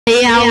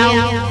ሕያው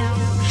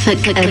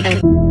ፍቅር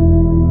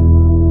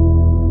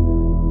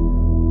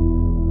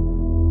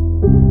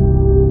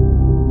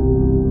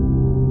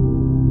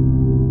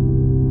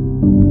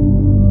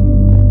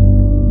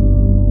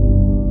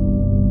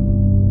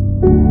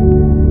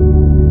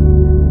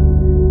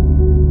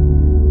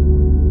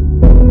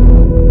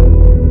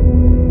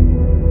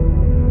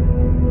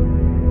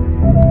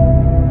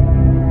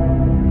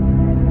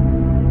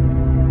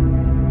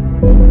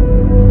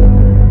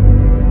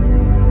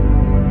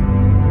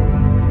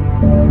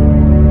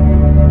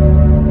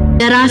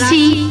ደራሲ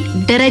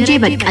ደረጀ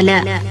በቀለ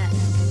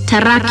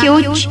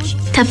ተራኪዎች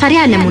ተፈሪ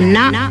አለሙና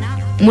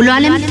ሙሉ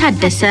ዓለም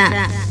ታደሰ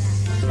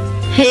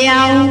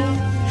ሕያው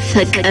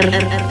ፍቅር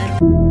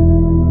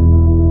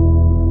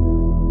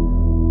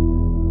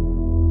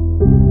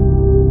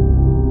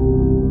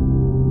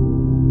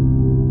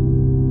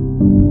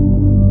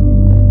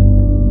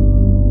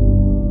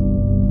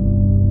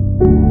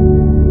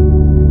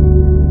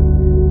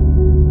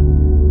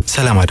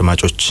ሰላም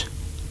አድማጮች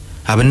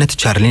አብነት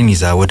ቻርሊን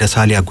ይዛ ወደ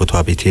ሳሊ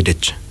አጎቷ ቤት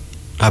ሄደች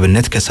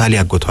አብነት ከሳሊ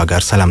አጎቷ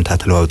ጋር ሰላምታ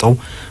ተለዋውጠው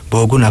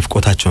በወጉን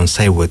አፍቆታቸውን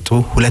ሳይወጡ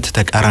ሁለት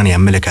ተቃራኒ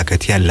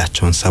አመለካከት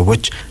ያላቸውን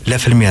ሰዎች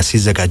ለፍልሚያ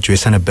ሲዘጋጁ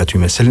የሰነበቱ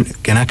ይመስል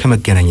ገና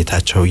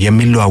ከመገናኘታቸው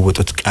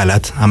የሚለዋወጡት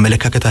ቃላት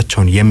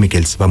አመለካከታቸውን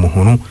የሚገልጽ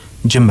በመሆኑ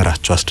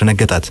ጅምራቸው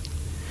አስደነገጣት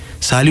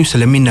ሳሊው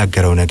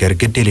ስለሚናገረው ነገር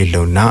ግድ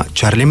የሌለውና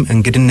ቻርሊም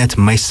እንግድነት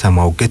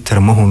ማይሰማው ግትር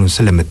መሆኑን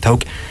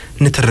ስለምታውቅ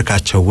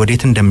ንትርካቸው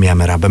ወዴት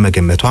እንደሚያመራ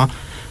በመገመቷ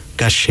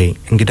ጋሼ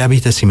እንግዳ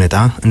ቤት ሲመጣ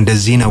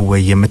እንደዚህ ነው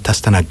ወይ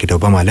የምታስተናግደው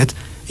በማለት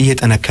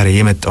እየተነከረ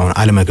የመጣውን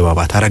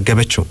አለመግባባት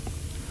አረገበችው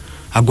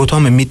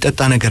አጎቷም የሚጠጣ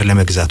ነገር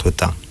ለመግዛት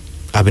ወጣ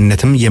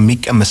አብነትም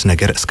የሚቀመስ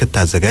ነገር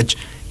እስክታዘጋጅ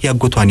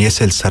ያጎቷን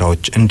የስዕል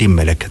ስራዎች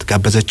እንዲመለከት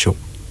ጋበዘችው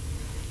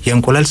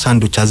የእንቁላል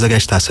ሳንዱች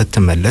አዘጋጅታ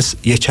ስትመለስ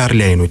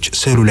የቻርሊ አይኖች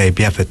ስዕሉ ላይ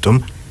ቢያፈጡም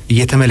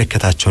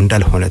እየተመለከታቸው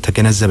እንዳልሆነ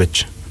ተገነዘበች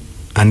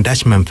አንዳች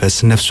መንፈስ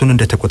ነፍሱን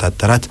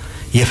እንደተቆጣጠራት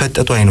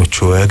የፈጠጡ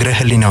አይኖቹ እግረ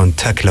ህሊናውን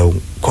ተክለው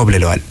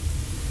ኮብልለዋል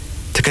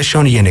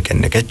ትከሻውን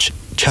እየነቀነቀች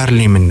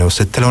ቻርሊ ምን ነው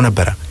ስትለው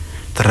ነበር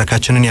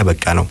ተረካችንን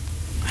ያበቃ ነው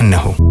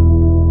እነሆ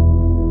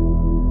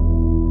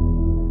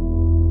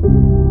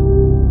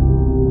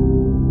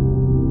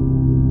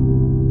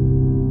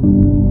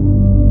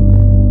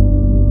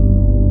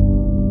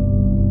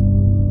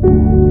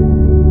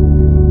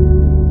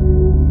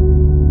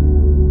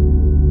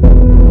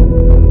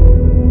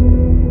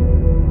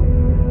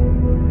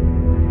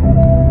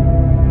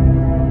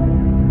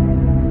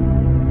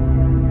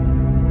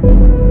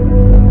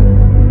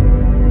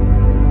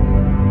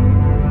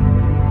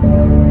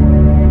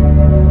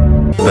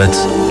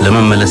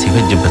ለመመለስ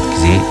የፈጀበት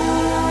ጊዜ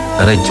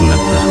ረጅም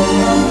ነበር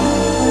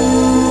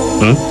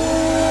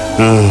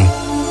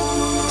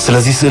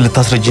ስለዚህ ስዕል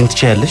ታስረጅን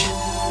ትችያለሽ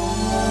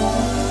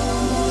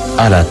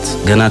አላት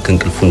ገና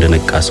ከእንቅልፉ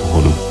እንደነቃ ሰው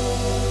ሆኖ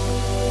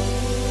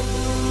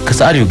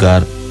ከሳሪው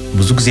ጋር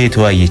ብዙ ጊዜ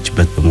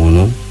የተወያየችበት በመሆኑ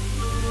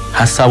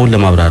ሐሳቡን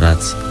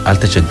ለማብራራት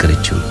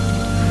አልተቸገረችም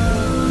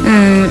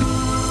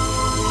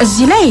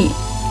እዚህ ላይ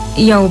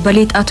ያው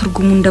በሌጣ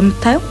ትርጉሙ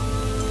እንደምታየው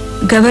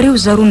ገበሬው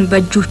ዘሩን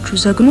በእጆቹ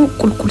ዘግኖ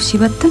ቁልቁል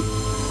ሲበትን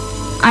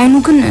አይኑ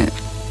ግን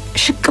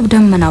ሽቅብ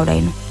ደመናው ላይ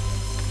ነው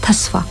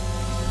ተስፋ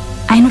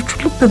አይኖቹ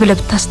ልብ ብለህ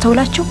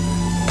ብታስተውላቸው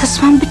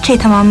ተስፋን ብቻ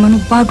የተማመኑ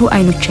ባዶ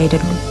አይኖች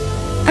አይደሉም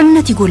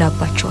እምነት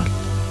ይጎላባቸዋል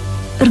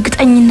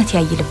እርግጠኝነት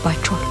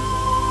ያይልባቸዋል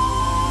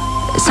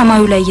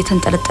ሰማዩ ላይ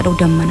የተንጠለጠለው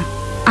ደመና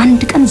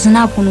አንድ ቀን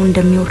ዝናብ ሆኖ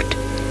እንደሚወርድ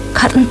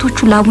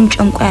ካጥንቶቹ ላቡን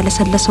ጨንቆ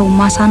ያለሰለሰው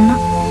ማሳና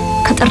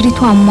ከጥሪቱ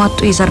አሟጦ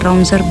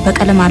የዘራውን ዘር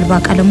በቀለም አልባ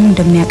ቀለሙ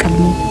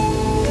እንደሚያቀልመው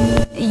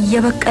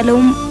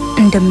የበቀለውም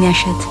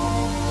እንደሚያሸት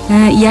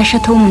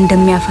ያሸተውም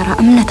እንደሚያፈራ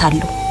እምነት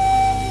አለው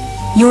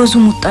የወዙ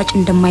ሙጣጭ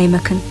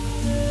እንደማይመክን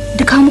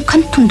ድካሙ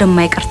ከንቱ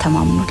እንደማይቀር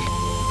ተማምኗል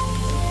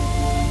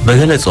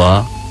በገለጿ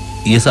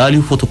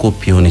የሳሊው ፎቶኮፒ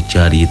የሆነች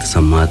ያሪ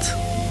የተሰማት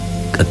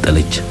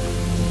ቀጠለች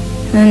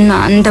እና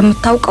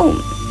እንደምታውቀው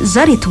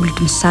ዘር የትውልድ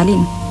ምሳሌ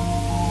ነው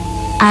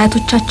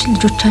አያቶቻችን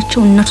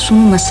ልጆቻቸው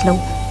እነርሱን መስለው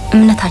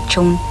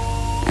እምነታቸውን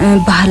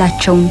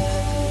ባህላቸውን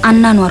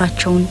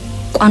አናኗራቸውን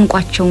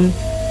ቋንቋቸውን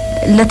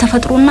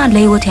ለተፈጥሮና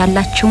ለህይወት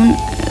ያላቸውን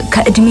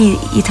ከእድሜ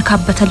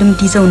የተካበተ ልምድ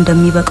ይዘው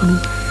እንደሚበቅሉ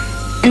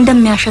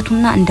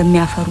እንደሚያሸቱና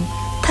እንደሚያፈሩ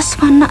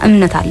ተስፋና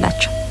እምነት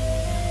አላቸው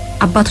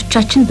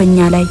አባቶቻችን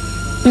በእኛ ላይ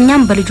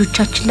እኛም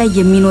በልጆቻችን ላይ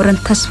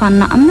የሚኖረን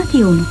ተስፋና እምነት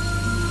ይሁን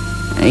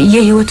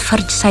የህይወት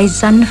ፈርጅ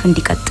ሳይዛነፍ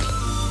እንዲቀጥል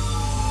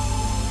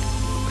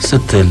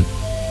ስትል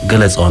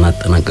ገለጻዋን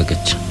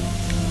አጠናቀቀች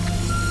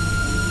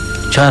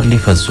ቻርሊ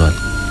ፈዟል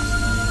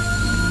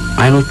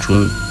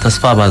አይኖቹን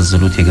ተስፋ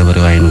ባዘሉት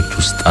የገበሬው አይኖች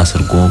ውስጥ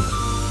አስርጎ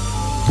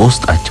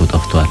በውስጣቸው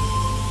ጠፍቷል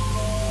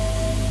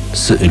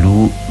ስዕሉ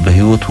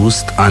በህይወቱ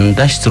ውስጥ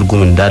አንዳች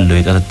ትርጉም እንዳለው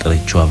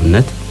የጠረጠረችው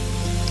አብነት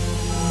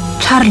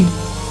ቻርሊ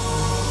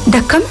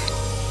ደከም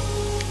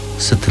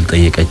ስትል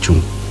ጠየቀችው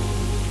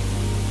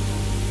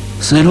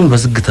ስዕሉን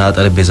በዝግታ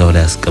ጠረጴዛው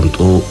ላይ አስቀምጦ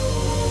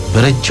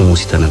በረጅሙ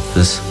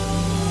ሲተነፍስ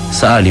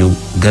ሳሊው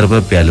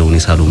ገርበብ ያለውን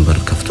የሳሎን በር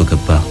ከፍቶ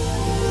ገባ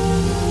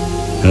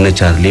እነ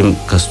ቻርሊም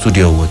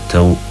ከስቱዲዮ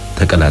ወጥተው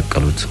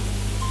ተቀላቀሉት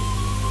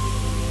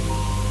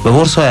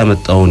በቦርሳው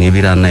ያመጣውን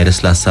የቢራና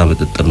የለስላሳ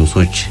መጠጥ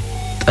ጠርሙሶች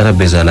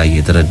ጠረጴዛ ላይ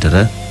እየደረደረ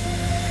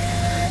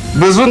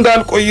ብዙ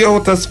እንዳልቆየው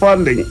ተስፋ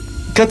አለኝ።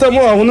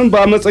 ከተማው አሁንም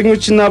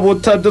በአመፀኞችና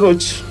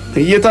በወታደሮች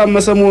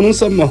እየታመሰ መሆኑን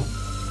ሰማሁ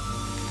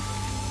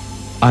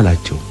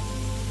አላቸው።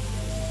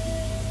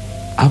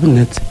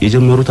 አብነት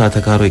የጀመሩት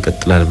አተካሮ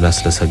ይቀጥላል ብላ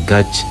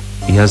ስለሰጋች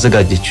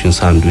ያዘጋጀችውን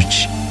ሳንዱች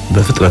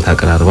በፍጥነት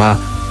አቀራርባ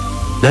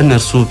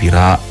ለነርሱ ቢራ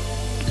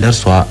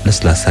ለርሷ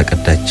ለስላሳ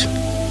ቀዳች።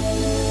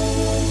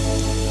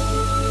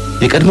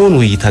 የቀድሞውን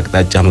ውይይት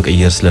አቅጣጫ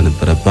መቀየር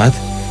ስለነበረባት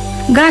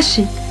ጋሽ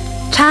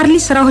ቻርሊ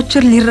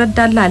ስራዎችን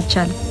ሊረዳላ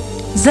አልቻለም።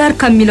 ዘር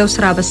ከሚለው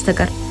ስራ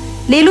በስተቀር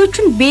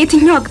ሌሎቹን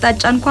በየትኛው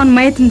አቅጣጫ እንኳን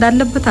ማየት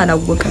እንዳለበት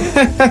አላወቀም።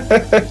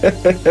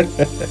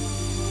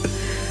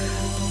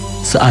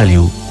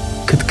 ሰዓሊው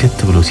ክትክት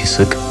ብሎ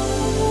ሲስቅ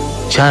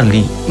ቻርሊ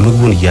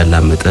ምግቡን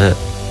እያላመጠ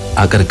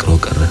አቀርቅሮ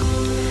ቀረ።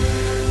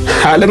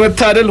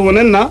 አለመታደል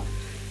ሆነና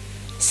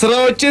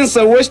ስራዎችን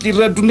ሰዎች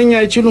ሊረዱልኝ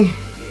አይችሉም።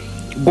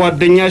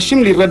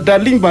 ጓደኛሽም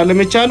ሊረዳልኝ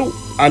ባለመቻሉ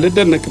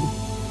አልደነቅም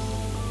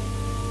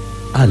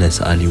አለ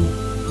ሰዓሊው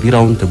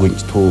ቢራውን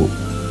ተጎንጭቶ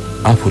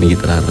አፉን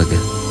እየጠራረገ።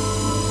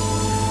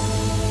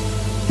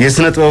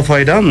 የስነ ጥበብ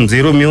ፋይዳም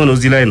ዜሮ የሚሆነው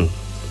እዚህ ላይ ነው።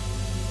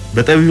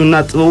 በጠቢዩና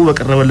ጥበቡ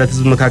በቀረበለት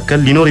ህዝብ መካከል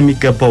ሊኖር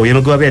የሚገባው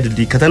የመግባቢያ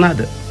ድልድይ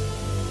ከተናደ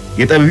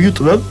የጠቢዩ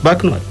ጥበብ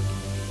ባክኗል።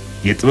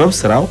 የጥበብ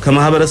ስራው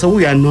ከማህበረሰቡ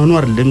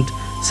ያኗኗር ልምድ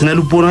ስነ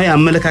ልቦናዊ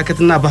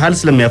አመለካከትና ባህል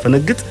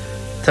ስለሚያፈነግጥ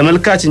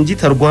ተመልካች እንጂ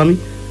ተርጓሚ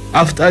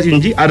አፍጣጭ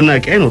እንጂ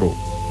አድናቂ አይኖረው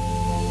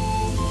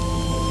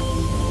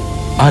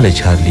አለ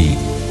ቻርሊ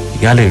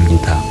ያለ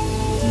ይሉኝታ።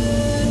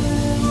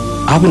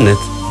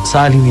 አብነት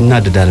ሰዓሊው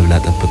ይናደዳል ብላ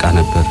ጠብቃ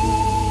ነበር።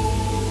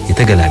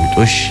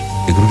 የተገላቢጦሽ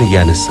እግሩን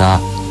እያነሳ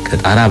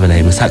ከጣራ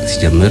በላይ መሳቅ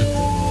ሲጀምር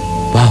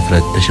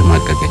በአፍረት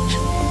ተሸማቀቀች።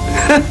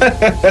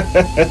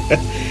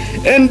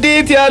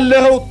 እንዴት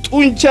ያለው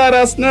ጡንቻ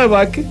ራስ ነህ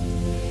እባክህ!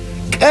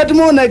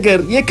 ቀድሞ ነገር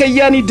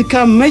የከያኒ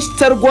ድካም መች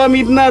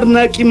ተርጓሚና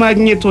አድናቂ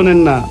ማግኘት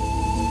ሆነና።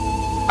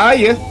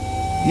 አየህ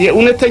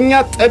የእውነተኛ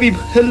ጠቢብ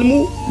ህልሙ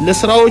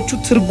ለስራዎቹ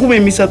ትርጉም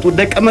የሚሰጡ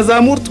ደቀ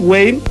መዛሙርት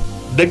ወይም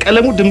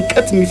በቀለሙ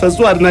ድምቀት የሚፈዙ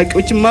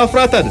አድናቂዎችን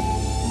ማፍራት አይደል።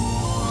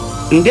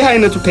 እንዲህ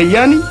አይነቱ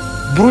ከያኒ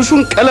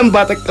ብሩሹን ቀለም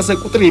ባጠቀሰ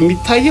ቁጥር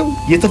የሚታየው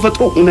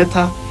የተፈጥሮ እውነታ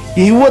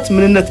የህይወት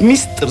ምንነት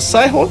ሚስጥር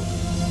ሳይሆን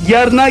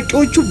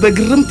ያድናቂዎቹ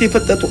በግርምት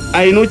የፈጠጡ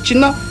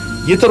አይኖችና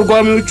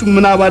የተርጓሚዎቹ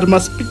ምናብ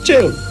አድማስ ብቻ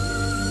ነው።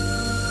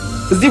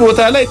 እዚህ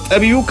ቦታ ላይ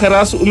ጠቢዩ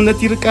ከራሱ እምነት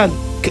ይርቃል፣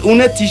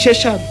 ከእውነት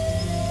ይሸሻል።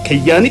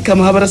 ከያኒ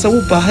ከማህበረሰቡ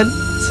ባህል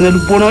ስነ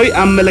ልቦናዊ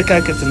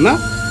አመለካከትና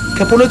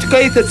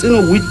ከፖለቲካዊ ተጽዕኖ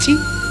ውጪ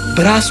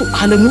በራሱ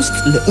ዓለም ውስጥ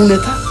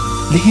ለእውነታ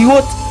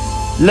ለህይወት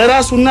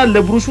ለራሱና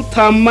ለብሩሹ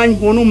ታማኝ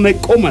ሆኖ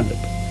መቆም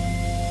አለበት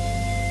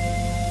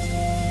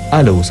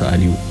አለው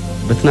ሰዓሊው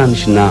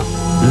በትናንሽና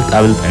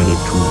ብልጣብልጥ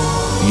አይኖቹ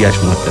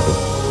እያሽሟጠጠ።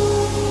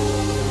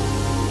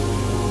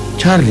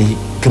 ቻርሊ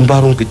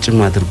ግንባሩን ቅጭም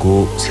አድርጎ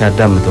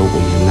ሲያዳምጠው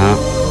ቆየና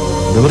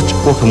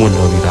በብርጭቆ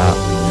ከሞላው ቢራ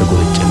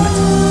ተጎነጨለት።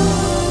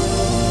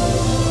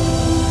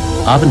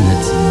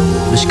 አብነት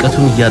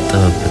ብሽቀቱን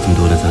እያጠበበት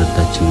እንደሆነ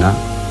ተረዳችና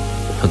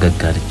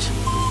ፈገግ አለች።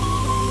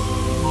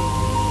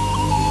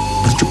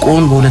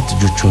 ብርጭቆውን በሁለት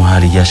እጆቹ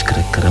መሃል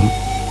እያሽከረከረም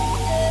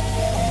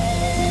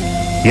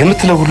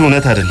የምትለው ሁሉ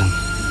እውነት አይደለም።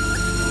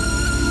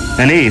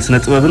 እኔ ስነ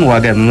ጥበብን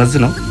ዋጋ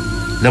የምመዝነው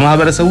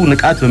ለማህበረሰቡ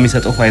ንቃት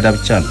በሚሰጠው ፋይዳ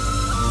ብቻ ነው።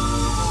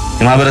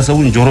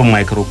 የማህበረሰቡን ጆሮ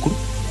የማይከረኩር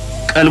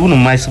ቀልቡን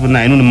የማይስብና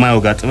አይኑን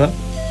የማይወጋ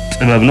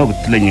ጥበብ ነው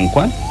ብትለኝ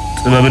እንኳን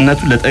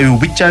ጥበብነቱ ለጠቢው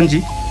ብቻ እንጂ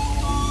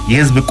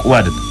የህዝብ ቁዋ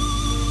አይደለም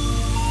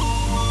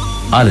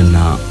አለና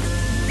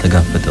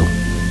ተጋፈጠው።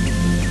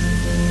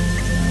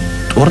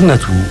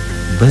 ጦርነቱ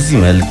በዚህ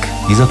መልክ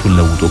ይዘቱን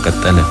ለውጦ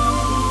ቀጠለ።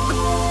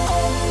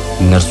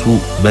 እነርሱ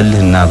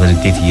በልህና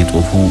በንዴት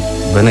እየጦፉ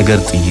በነገር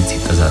ጥይት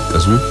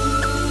ሲተዛጠዙ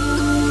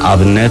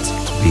አብነት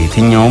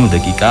በየትኛውም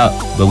ደቂቃ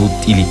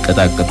በቡጢ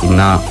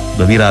ሊቀጣቀጡና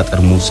በቢራ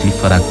ጠርሙስ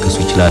ሊፈራከሱ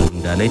ይችላሉ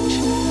እንዳለች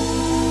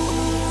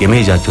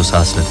የመሄጃቸው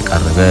ሰዓት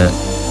ስለተቃረበ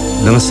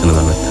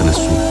ለመሰነባበት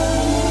ተነሱ።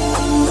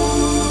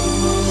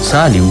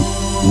 ሰዓሊው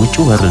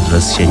ውጪው በር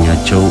ድረስ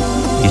ሸኛቸው።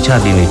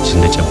 የቻርሊን እጅ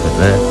እንደጨበጠ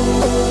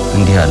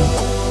እንዲህ አለ።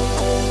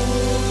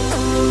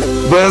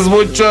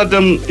 በህዝቦቿ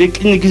ደም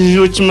የቅኝ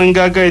ግዢዎች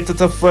መንጋጋ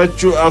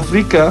የተተፋችው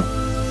አፍሪካ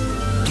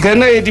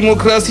ገና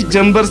የዲሞክራሲ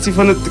ጀንበር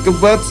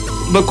ሲፈነጥቅባት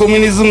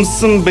በኮሙኒዝም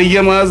ስም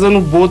በየማዕዘኑ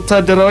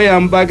በወታደራዊ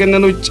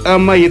አምባገነኖች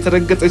ጫማ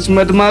የተረገጠች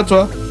መድማቷ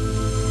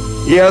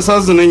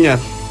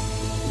ያሳዝነኛል።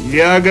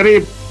 የሀገሬ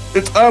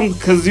እጣም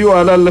ከዚሁ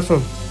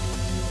አላለፈም።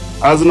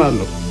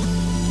 አዝናለሁ።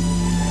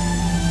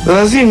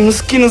 ለዚህ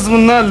ምስኪን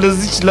ህዝብና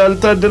ለዚች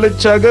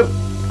ላልታደለች ሀገር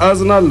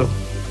አዝናለሁ።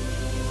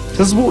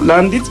 ህዝቡ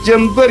ለአንዲት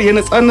ጀንበር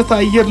የነጻነት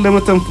አየር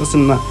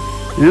ለመተንፈስና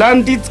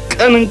ለአንዲት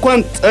ቀን እንኳን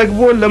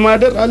ጠግቦ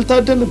ለማደር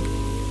አልታደለም።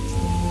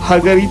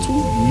 ሀገሪቱ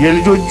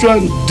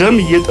የልጆቿን ደም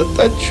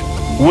እየጠጣች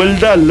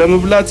ወልዳ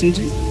ለመብላት እንጂ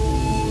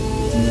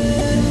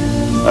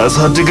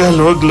አሳድጋ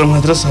ለወግ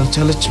ለማድረስ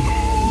አልቻለችም።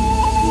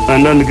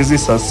 አንዳንድ ጊዜ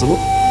ሳስበው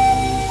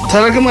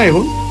ተረግማ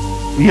ይሆን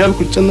እያልኩ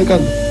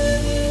እጨነቃለሁ።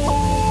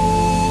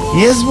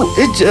 የህዝቡ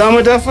እጅ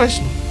አመዳፋሽ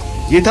ነው።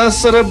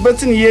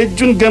 የታሰረበትን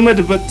የእጁን ገመድ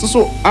በጥሶ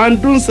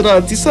አንዱን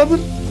ስርዓት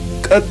ይሰብር፣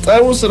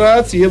 ቀጣዩ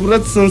ስርዓት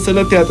የብረት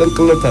ሰንሰለት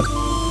ያጠልቅለታል።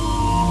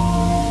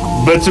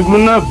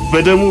 በትግሉና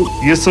በደሙ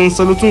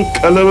የሰንሰለቱን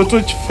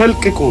ቀለበቶች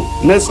ፈልቅቆ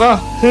ነፃ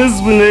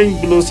ህዝብ ነኝ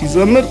ብሎ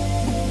ሲዘምር፣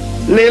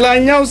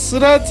 ሌላኛው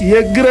ስርዓት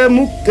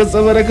የግረሙቅ ገጸ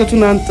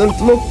በረከቱን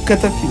አንጠልጥሎ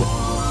ከተፍ ይላል።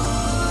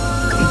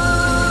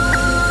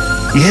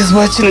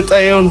 የህዝባችን ዕጣ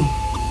ይኸው ነው።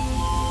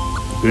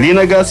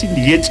 ሊነጋ ሲል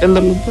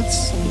እየጨለመበት፣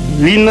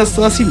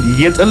 ሊነሳ ሲል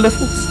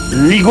እየጠለፉት፣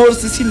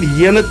 ሊጎርስ ሲል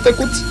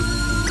እየነጠቁት፣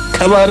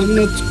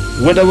 ከባርነት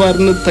ወደ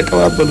ባርነት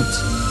ተቀባበሉት፣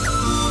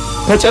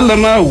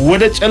 ከጨለማ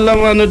ወደ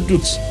ጨለማ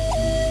ነዱት።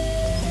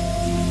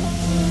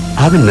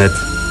 አብነት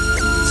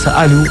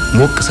ሰዓሊው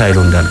ሞቅ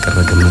ሳይለው እንዳልቀረ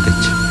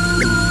ገመተች።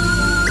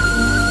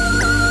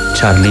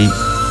 ቻርሊ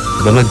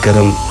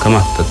በመገረም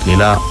ከማፍጠጥ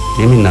ሌላ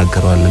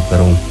የሚናገረው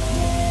አልነበረውም።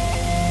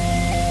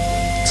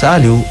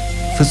 ሰዓሊው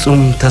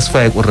ፍጹም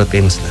ተስፋ የቆረጠ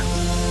ይመስላል።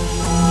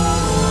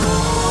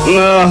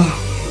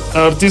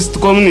 አርቲስት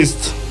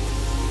ኮሙኒስት፣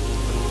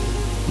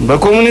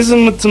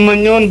 በኮሙኒዝም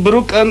የምትመኘውን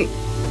ብሩህ ቀን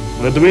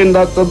በእድሜ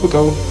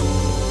እንዳትጠብቀው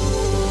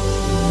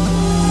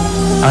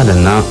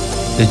አለና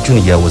እጁን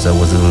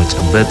እያወዛወዘ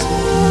በመጨበጥ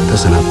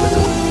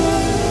ተሰናበተው።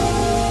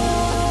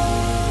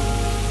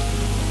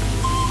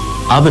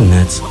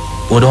 አብነት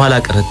ወደ ኋላ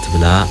ቀረት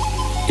ብላ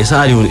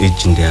የሰዓሊውን እጅ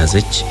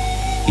እንደያዘች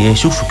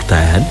የሹክሹክታ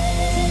ያህል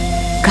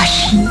ጋሺ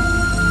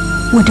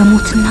ወደ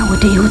ሞትና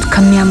ወደ ህይወት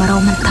ከሚያመራው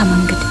መንታ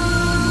መንገድ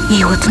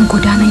የህይወትን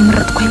ጎዳና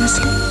ይመረጥኩ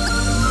አይመስልም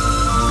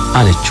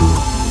አለችው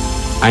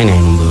አይን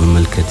አይኑን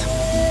በመመልከት።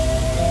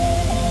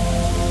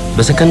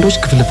 በሰከንዶች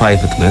ክፍልፋይ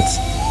ፍጥነት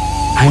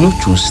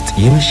አይኖቹ ውስጥ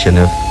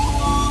የመሸነፍ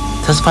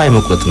ተስፋ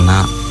የመቁረጥና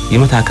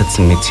የመታከት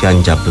ስሜት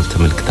ሲያንጃብብ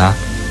ተመልክታ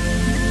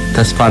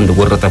ተስፋ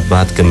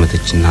እንደቆረጠባት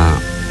ገመተችና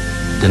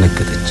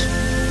ደነገጠች።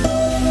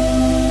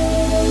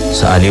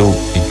 ሰዓሊው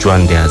እጇን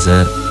እንደያዘ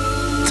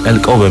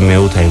ጠልቀው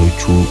በሚያዩት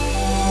አይኖቹ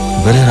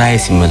በርህራሄ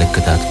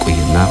ሲመለከታት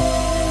ቆየና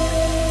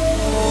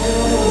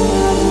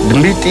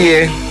ድምቢጥዬ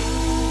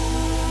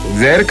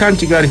እግዚአብሔር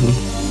ካንቺ ጋር ይሁን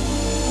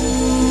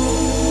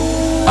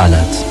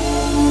አላት።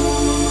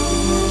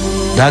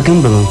 ዳግም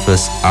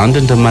በመንፈስ አንድ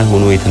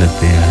እንደማይሆኑ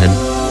የተነበየ ያህል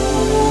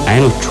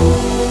አይኖቹ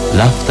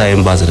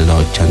ላፍታይም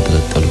ባዘለላዎች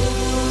አንጠለጠሉ።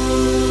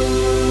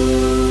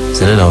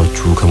 ዘለላዎቹ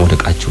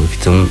ከመውደቃቸው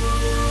በፊትም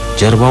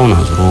ጀርባውን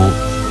አዝሮ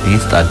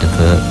እየተጣደፈ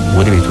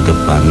ወደ ቤቱ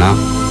ገባና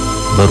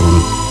በሩን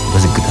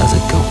በዝግታ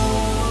ዘጋው።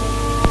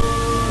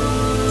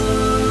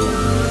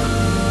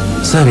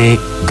 ሰኔ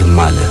ግም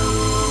አለ።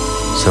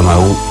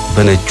 ሰማዩ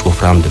በነጭ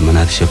ወፍራም ደመና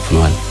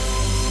ተሸፍኗል።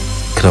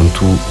 ክረምቱ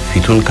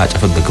ፊቱን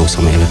ካጨፈገገው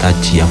ሰማይ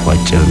በታች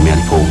ያፏጨ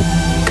የሚያልፈው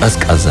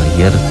ቀዝቃዛ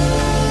አየር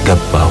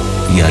ገባው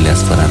እያለ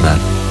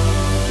ያስፈራራል።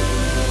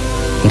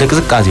 እንደ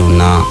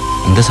ቅዝቃዜውና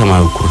እንደ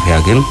ሰማዩ ኩርፊያ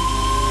ግን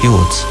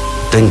ህይወት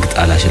ደንግጣ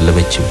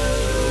አላሸለበችም።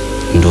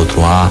 እንደ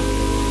ወትሮዋ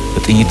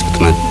በጥይት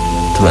ፍጥነት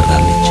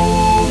ትበራለች።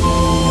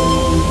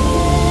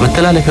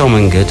 መተላለፊያው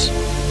መንገድ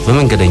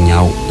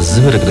በመንገደኛው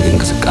ዝብርቅርቅ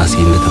እንቅስቃሴ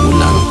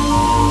እንደተሞላ ነው።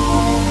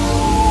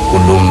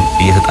 ሁሉም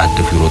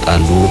እየተጣደፉ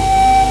ይሮጣሉ፣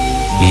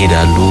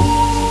 ይሄዳሉ፣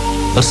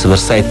 እርስ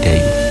በርስ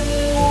አይተያዩ።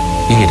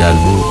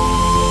 ይሄዳሉ፣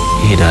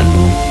 ይሄዳሉ፣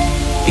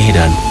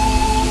 ይሄዳሉ።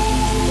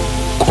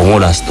 ቆሞ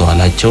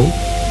ላስተዋላቸው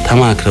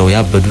ተማክረው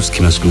ያበዱ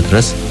እስኪመስሉ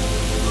ድረስ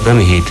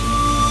በመሄድ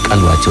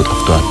ቀልባቸው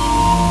ጠፍቷል።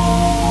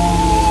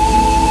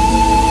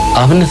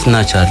 አብነትና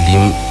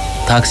ቻርሊም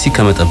ታክሲ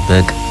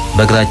ከመጠበቅ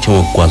በእግራቸው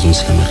መጓዙን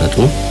ስለመረጡ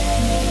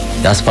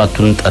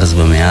ያስፋቱን ጠርዝ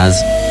በመያዝ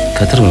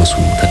ከትርምሱ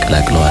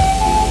ተቀላቅለዋል።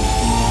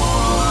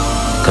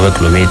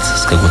 ከበቅሎ ቤት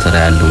እስከ ጎተራ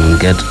ያለው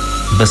መንገድ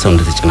በሰው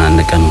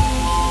እንደተጨናነቀ ነው።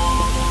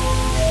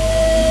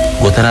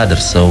 ጎተራ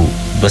ደርሰው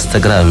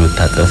በስተግራ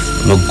በመታጠፍ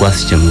መጓዝ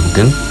ሲጀምሩ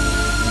ግን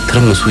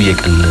ትርምሱ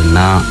እየቀለለና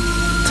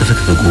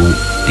ትፍክፍጉ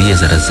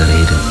እየዘረዘረ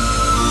ሄደ።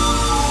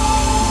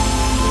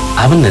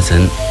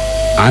 አብነትን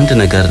አንድ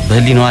ነገር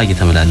በህሊናዋ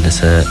እየተመላለሰ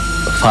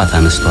ፋታ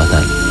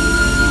ነስቷታል።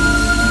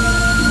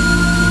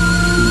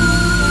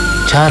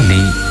 ቻርሊ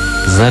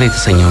ዘር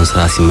የተሰኘውን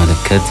ስራ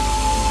ሲመለከት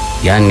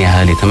ያን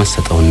ያህል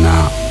የተመሰጠውና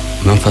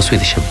መንፈሱ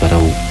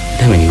የተሸበረው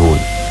ለምን ይሆን?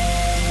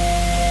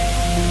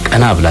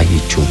 ቀና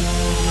ብላየችው።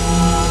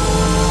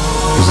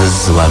 ውዝዝ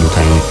ባሉት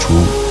አይኖቹ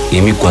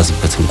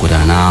የሚጓዝበትን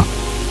ጎዳና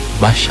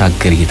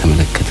ባሻገር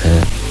እየተመለከተ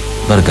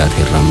በእርጋታ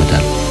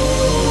ይራመዳል።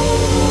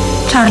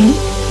 ቻርሊ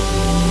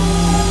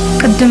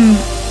ቅድም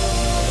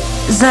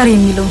ዘር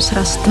የሚለውን ስራ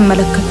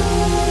ስትመለከት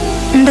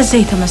እንደዛ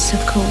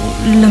የተመሰጥከው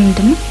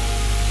ለምንድን ነው?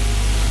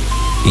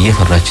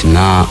 እየፈራችና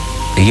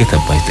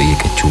እየተባች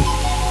ጠየቀችው።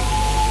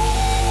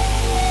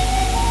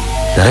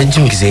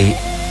 ለረጅም ጊዜ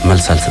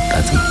መልስ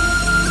አልሰጣትም።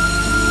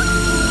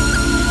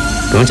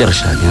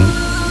 በመጨረሻ ግን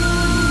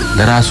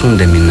ለራሱ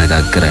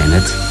እንደሚነጋገር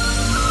አይነት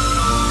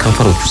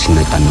ከንፈሮቹ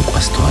ሲነቃነቁ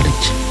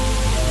አስተዋለች።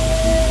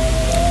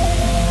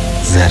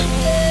 ዘር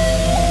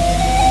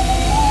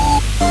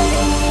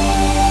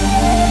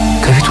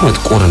ከፊቱ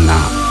መጥቆርና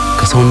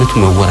ከሰውነቱ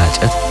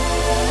መወራጨት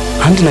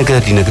አንድ ነገር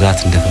ሊነግራት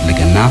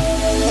እንደፈለገና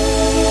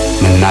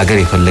መናገር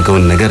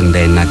የፈለገውን ነገር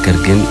እንዳይናገር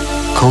ግን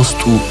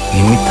ከውስጡ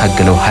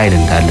የሚታገለው ኃይል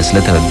እንዳለ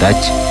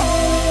ስለተረዳች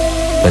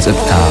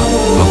በጸጥታ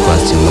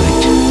መጓዝ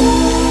ጀመረች።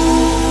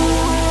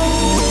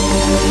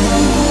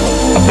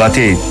 አባቴ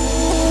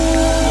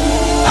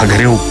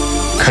ሀገሬው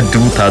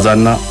ከድሩ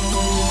ታዛና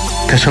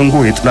ከሸንጎ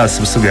የጥላ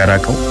ስብስብ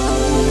ያራቀው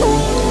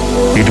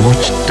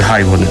የድሆች ድሃ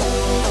የሆነ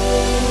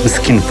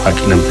ምስኪን ፋቂ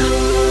ነበር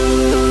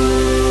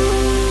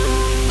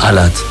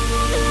አላት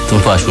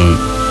ትንፋሹን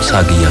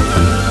ሳግ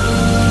እያፈነ።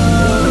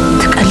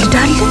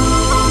 ትቀልዳለህ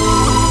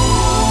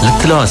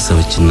ልትለው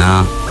አሰበችና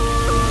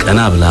ቀና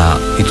ብላ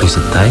ፊቱን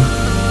ስታይ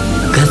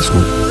ገጹ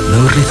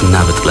በምሬትና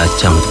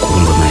በጥላቻ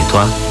መጥቆሩን በማየቷ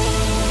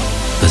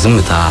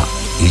በዝምታ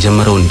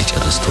የጀመረው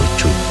እንዲጨርስ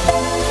ተወችው።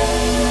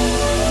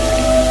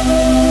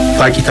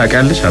 ፋቂ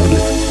ታውቂያለሽ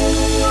አብነት?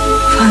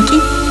 ፋቂ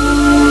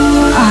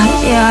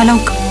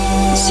አላውቅም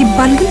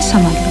ሲባል ግን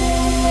ሰማለሁ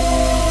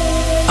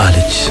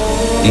አለች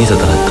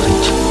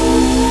እየተጠራጠረች።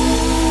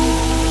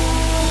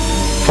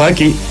 ፋቂ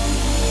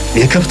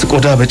የከብት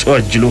ቆዳ በጨው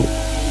አጅሎ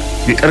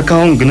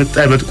የቀርካውን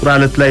ግንጣይ በጥቁር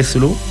አለት ላይ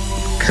ስሎ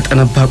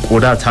ከጠነባ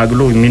ቆዳ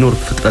ታግሎ የሚኖር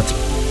ፍጥረት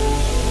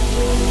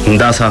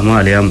እንደ አሳማ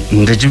አልያም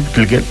እንደ ጅብ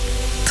ግልገል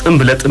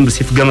ጥንብ ለጥንብ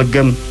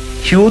ሲፍገመገም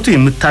ህይወቱ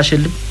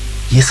የምታሸልም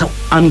የሰው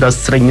አንድ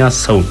አስረኛ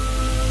ሰው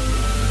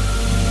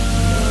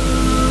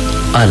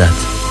አላት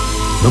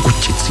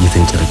በቁጭት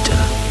እየተንጨረጨረ።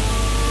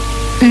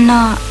 እና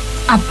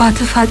አባት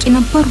ፋቂ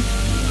ነበሩ?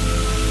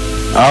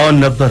 አዎን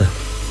ነበረ።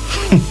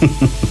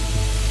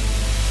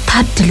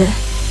 ታድለ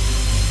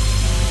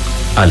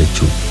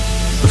አለችው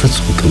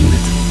በፍጹም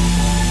ቅንነት።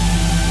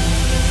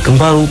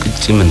 ግንባሩ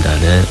ቅጭም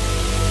እንዳለ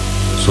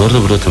ዞር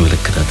ብሎ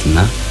ተመለከታትና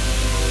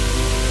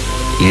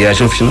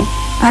ያሾፍሽ ነው?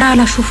 ኧረ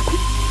አላሾፍኩም።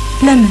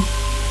 ለምን?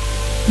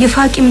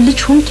 የፋቂም ልጅ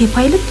ሆንክ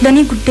የፓይለት ለኔ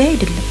ጉዳይ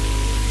አይደለም።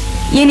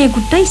 የኔ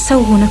ጉዳይ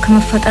ሰው ሆነ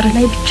ከመፈጠር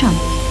ላይ ብቻ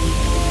ነው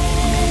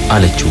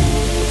አለችው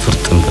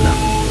ፍርጥም ብላ።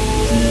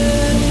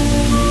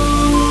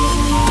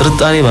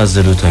 ጥርጣሬ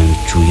ባዘሉት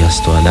አይኖቹ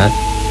ያስተዋላል።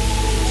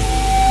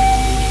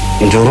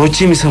 ጆሮቼ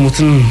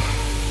የሚሰሙትን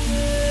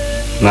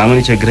ማመን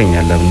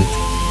ይቸግረኛል አብነት።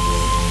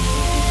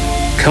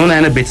 ከምን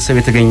አይነት ቤተሰብ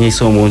የተገኘሽ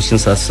ሰው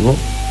መሆንሽን ሳስበው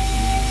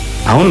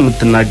አሁን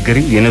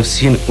የምትናገሪው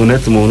የነፍስሽን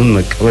እውነት መሆኑን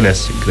መቀበል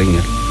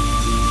ያስቸግረኛል።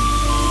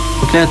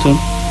 ምክንያቱም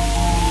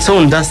ሰው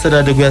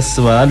እንዳስተዳደጉ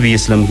ያስባል ብዬ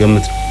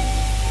ስለምገምት ነው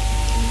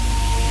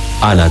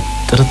አላት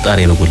ጥርጣሬ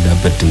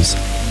በጎላበት ድምጽ።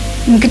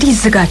 እንግዲህ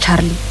ዝጋ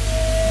ቻርሊ፣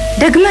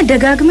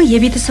 ደጋግመ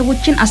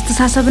የቤተሰቦችን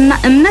አስተሳሰብና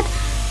እምነት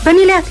በእኔ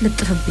ላይ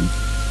አትለጥፍብኝ።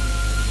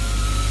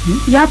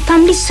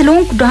 የሀብታም ልጅ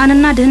ስለሆንኩ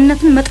ድሃንና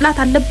ድህነትን መጥላት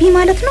አለብኝ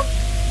ማለት ነው?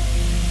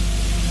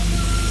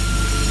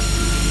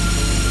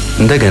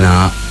 እንደገና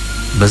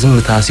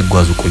በዝምታ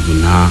ሲጓዙ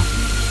ቆዩና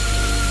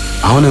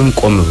አሁንም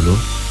ቆም ብሎ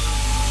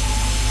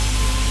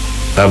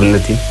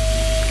አብነቴ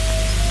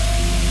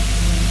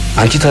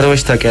አንቺ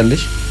ተረበሽ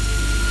ታውቂያለሽ?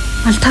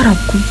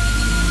 አልተራብኩም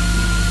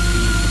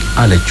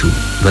አለችው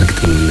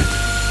በእርግጠኝነት።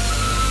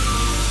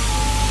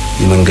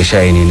 የመንገሻ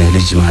የኔነህ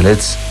ልጅ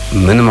ማለት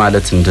ምን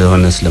ማለት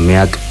እንደሆነ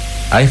ስለሚያውቅ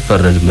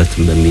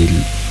አይፈረድበትም በሚል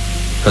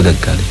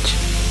ፈገግ አለች።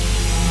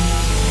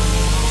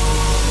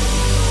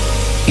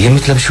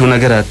 የምትለብሽው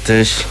ነገር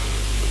አጥተሽ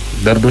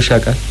ደርዶሽ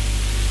ያውቃል?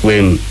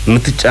 ወይም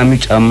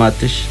የምትጫሚው ጫማ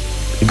አጥተሽ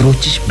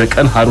እግሮችሽ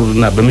በቀን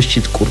ሐሩርና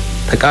በምሽት ቁር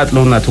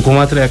ተቃጥለውና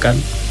ተኮማትረው ያውቃል?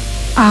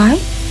 አይ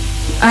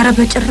ኧረ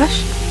በጭራሽ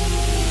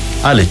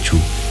አለችው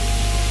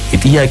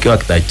የጥያቄው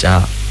አቅጣጫ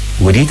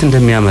ወዴት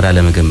እንደሚያመራ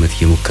ለመገመት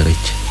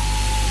እየሞከረች።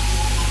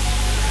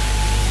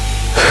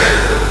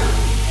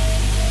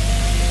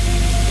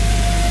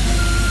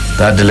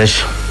 ታድለሽ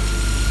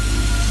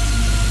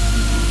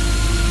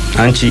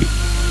አንቺ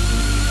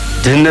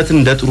ድህነትን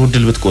እንደ ጥሩ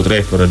ድል ብትቆጥሪ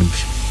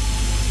አይፈረድብሽ።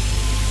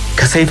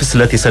 ከሰይፍ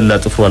ስለት የሰላ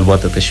ጥፍሩ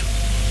አልቧጠጠሽም።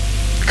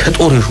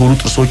 ከጦር የሾሉ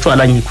ጥርሶቹ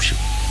አላኝኩሽም።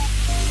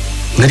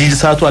 ነዲድ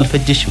ሰዓቱ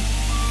አልፈጀሽም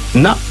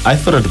እና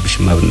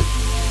አይፈረድብሽም አብነት።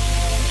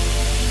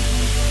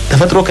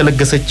 ተፈጥሮ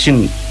ከለገሰችን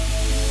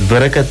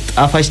በረከት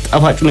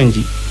ጣፋጩን እንጂ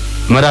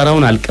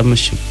መራራውን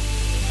አልቀመሽም።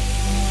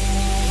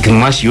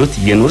 ግማሽ ህይወት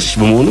እየኖርሽ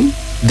በመሆኑም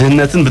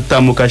ድህነትን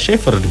ብታሞካሽ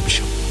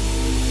አይፈረድብሽም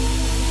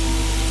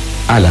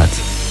አላት።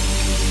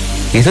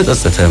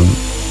 የተጸጸተም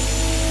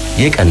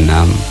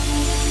የቀናም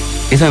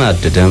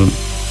የተናደደም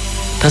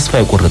ተስፋ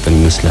የቆረጠም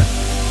ይመስላል።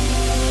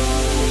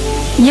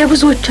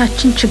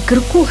 የብዙዎቻችን ችግር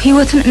እኮ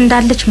ህይወትን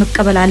እንዳለች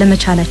መቀበል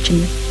አለመቻላችን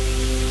ነው።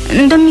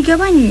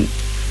 እንደሚገባኝ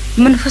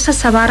መንፈሰ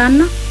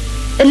ሰባራና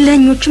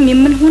እልህኞችም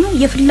የምንሆነው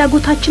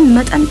የፍላጎታችን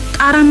መጠን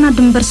ጣራና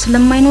ድንበር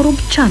ስለማይኖረው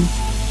ብቻ ነው።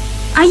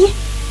 አየህ፣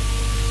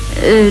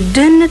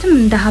 ድህነትም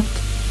እንደ ሀብት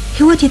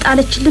ህይወት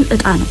የጣለችልን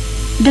እጣ ነው።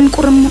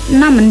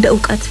 ድንቁርናም እንደ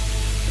ዕውቀት፣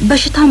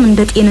 በሽታም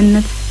እንደ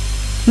ጤንነት፣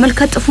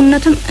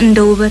 መልከጥፉነትም እንደ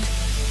ውበት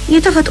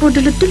የተፈጥሮ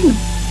ድልድል ነው።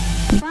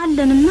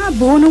 ባለንና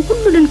በሆነው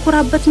ሁሉ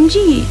ልንኮራበት እንጂ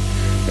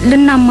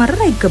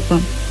ልናማረር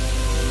አይገባም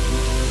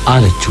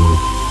አለችው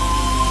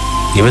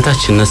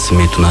የበታችነት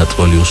ስሜቱን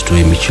አጥበው ሊወስዱ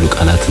የሚችሉ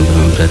ቃላትን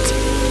በመምረጥ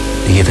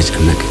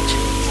እየተጨነቀች።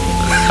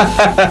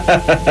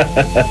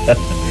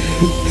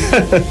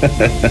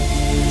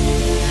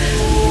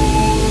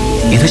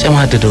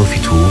 የተጨማደደው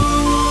ፊቱ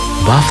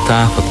ባፍታ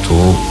ፈክቶ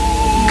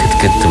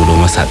ክትክት ብሎ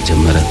መሳቅ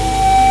ጀመረ።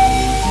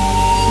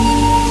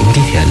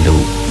 እንዴት ያለው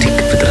ድንቅ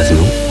ፍጥረት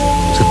ነው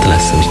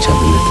ስትላሰብች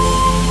አብነት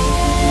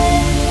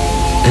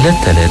እለት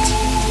ተለት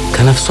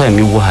ከነፍሷ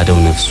የሚዋሃደው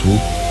ነፍሱ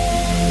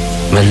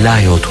መላ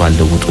ህይወቷን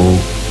ለውጦ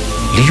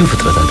ልዩ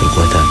ፍጥረት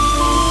አድርጓታል።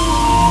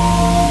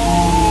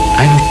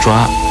 አይኖቿ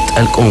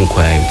ጠልቀው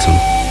እንኳን ያዩትም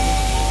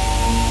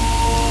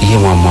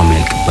የማማም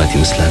ያልቅባት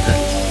ይመስላታል።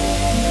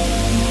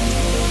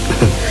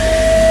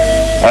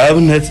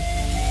 አብነት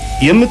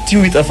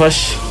የምትዩ ይጠፋሽ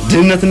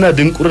ድህነትና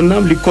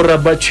ድንቁርናም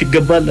ሊኮራባችሁ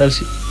ይገባል አልሽ።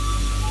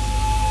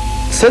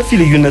 ሰፊ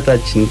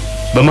ልዩነታችን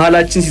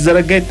በመሃላችን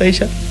ሲዘረጋ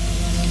ይታይሻል።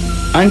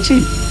 አንቺ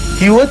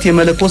ህይወት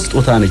የመለኮት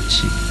ስጦታ ነች።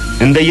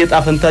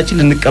 እንደየጣፈንታችን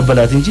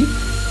ልንቀበላት እንጂ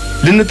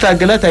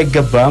ልንታገላት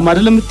አይገባም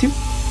አይደለም እትዩ።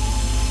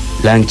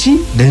 ላንቺ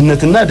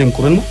ድህነትና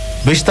ድንቁርና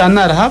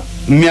በሽታና ረሃብ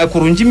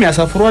የሚያኩሩ እንጂ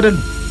የሚያሳፍሩ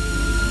አይደለም።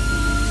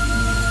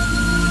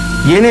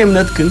 የኔ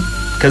እምነት ግን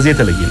ከዚህ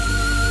የተለየ ነው።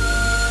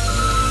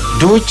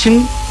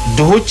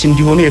 ድሆች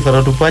እንዲሆኑ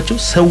የፈረዱባቸው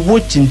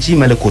ሰዎች እንጂ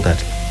መለኮት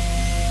አይደለም።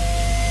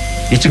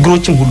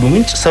 የችግሮችም ሁሉ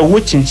ምንጭ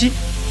ሰዎች እንጂ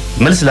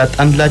መልስ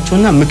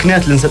ላጣንላቸውና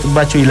ምክንያት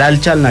ልንሰጥባቸው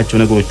ያልቻልናቸው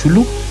ነገሮች ሁሉ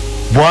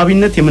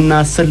በዋቢነት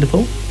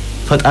የምናሰልፈው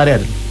ፈጣሪ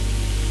አይደለም።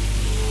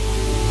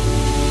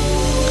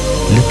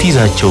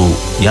 ልትይዛቸው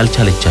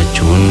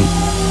ያልቻለቻቸውን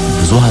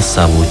ብዙ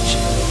ሐሳቦች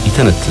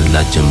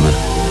ይተነትንላት ጀመር።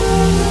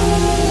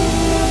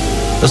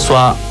 እሷ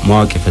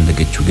ማወቅ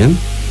የፈለገችው ግን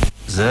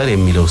ዘር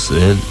የሚለው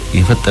ስዕል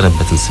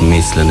የፈጠረበትን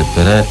ስሜት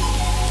ስለነበረ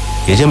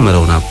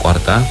የጀመረውን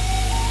አቋርጣ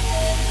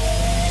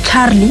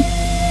ቻርሊ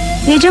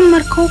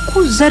የጀመርከው እኮ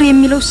ዘር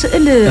የሚለው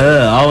ስዕል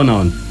አሁን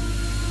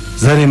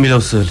ዘር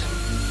የሚለው ስዕል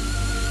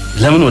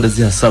ለምን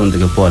ወደዚህ ሐሳብ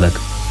እንደገባው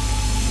አላውቅም።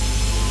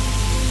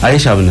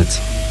 አይሽ አብነት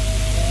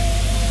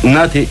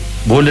እናቴ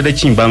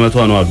በወለደችኝ በአመቷ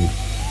ነው አሉ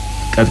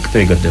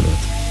ቀጥቅጠው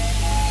የገደሏት።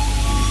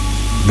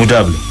 ቡዳ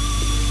ብለው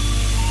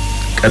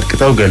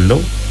ቀጥቅጠው ገለው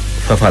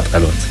ፈፋ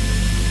ጣሏት።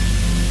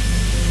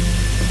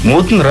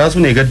 ሞትን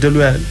ራሱን የገደሉ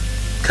ያህል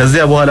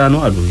ከዚያ በኋላ ነው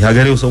አሉ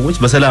የሀገሬው ሰዎች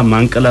በሰላም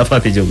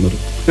ማንቀላፋት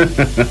የጀመሩት።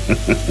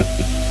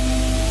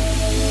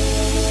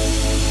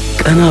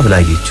 ቀና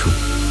ብላየችው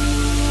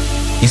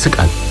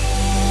ይስቃል።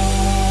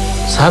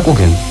 ሳቁ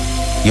ግን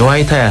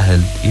የዋይታ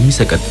ያህል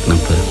የሚሰቀጥጥ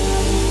ነበር።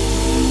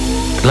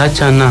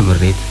 ጥላቻና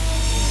ምሬት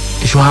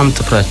እሾሃም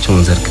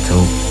ጥፍራቸውን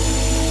ዘርግተው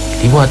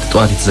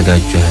ሊዋጥጧት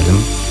የተዘጋጁ ያህልም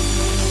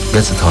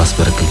ገጽታው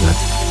አስበረግጋት።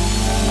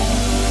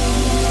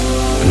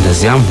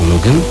 እንደዚያም ሆኖ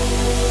ግን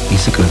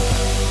ይስቅ ነበር።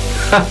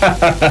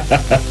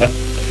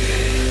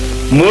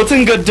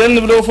 ሞትን ገደልን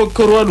ብለው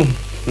ፈከሩ አሉ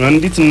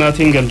አንዲት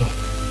እናቴን ገለው።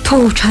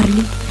 ተው ቻርሊ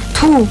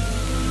ተው፣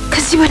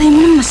 ከዚህ በላይ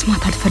ምንም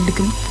መስማት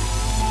አልፈልግም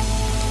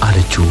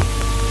አለችው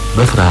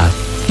በፍርሃት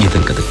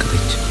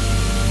እየተንቀጠቀጠች።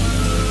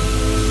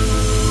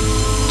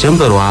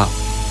 ጀንበሯ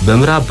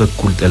በምዕራብ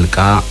በኩል ጠልቃ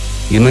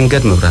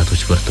የመንገድ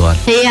መብራቶች በርተዋል።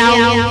 ሕያው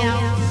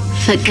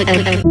ፍቅር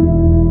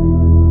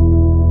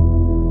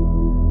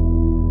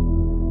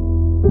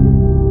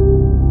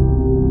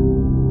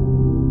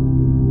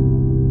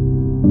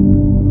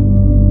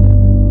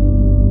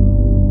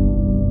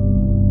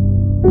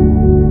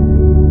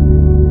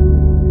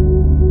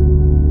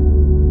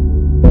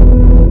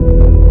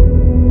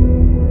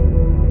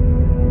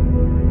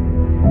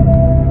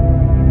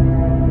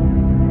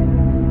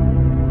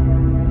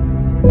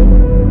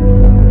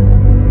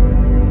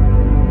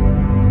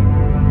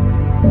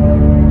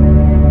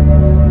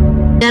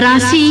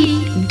ደራሲ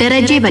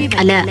ደረጀ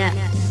በቀለ፣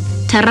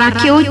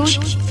 ተራኪዎች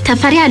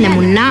ተፈሪ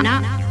አለሙና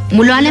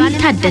ሙሉ ዓለም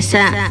ታደሰ።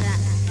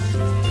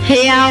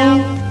 ሕያው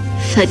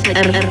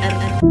ፍቅር